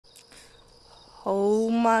Oh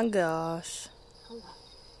my gosh.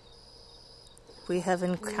 We have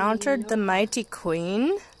encountered the mighty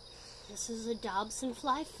queen. This is a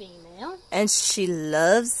Dobsonfly female. And she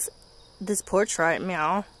loves this porch right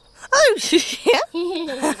meow. Oh,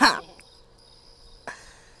 yeah.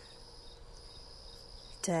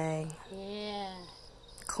 Dang. Yeah.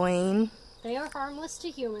 Queen. They are harmless to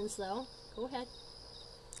humans, though. Go ahead.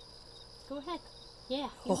 Go ahead. Yeah,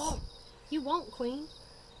 you won't. You won't, Queen.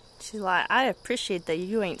 She's like, I appreciate that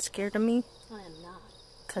you ain't scared of me. I am not.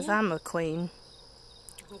 Because I'm a queen.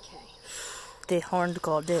 Okay. The horned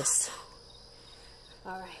goddess.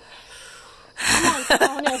 Alright. Come on,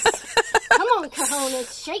 Cajonas. Come on,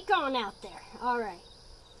 Cajonas. Shake on out there. Alright.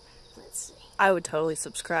 Let's see. I would totally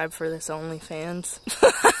subscribe for this OnlyFans.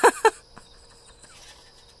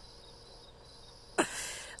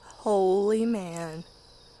 Holy man.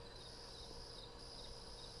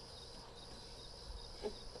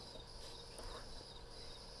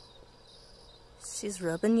 She's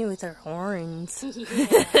rubbing you with her horns. She's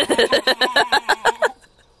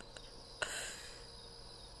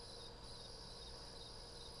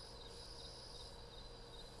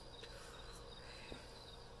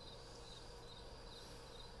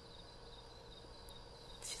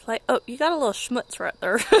like, oh, you got a little schmutz right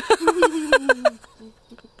there.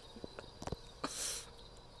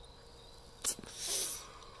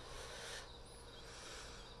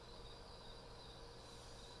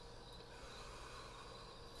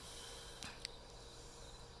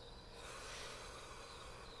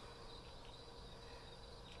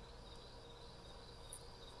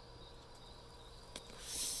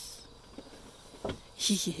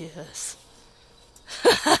 Yes.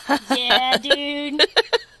 Yeah, dude.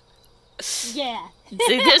 Yeah.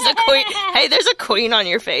 See, there's a queen. Hey, there's a queen on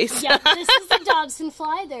your face. Yeah, this is the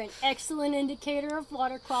Dobsonfly. They're an excellent indicator of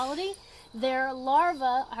water quality. Their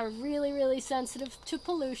larvae are really, really sensitive to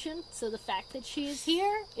pollution, so the fact that she is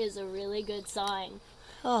here is a really good sign.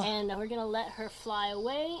 Oh. And we're going to let her fly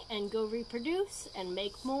away and go reproduce and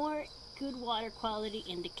make more good water quality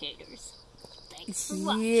indicators. Thanks for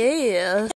watching. Yeah.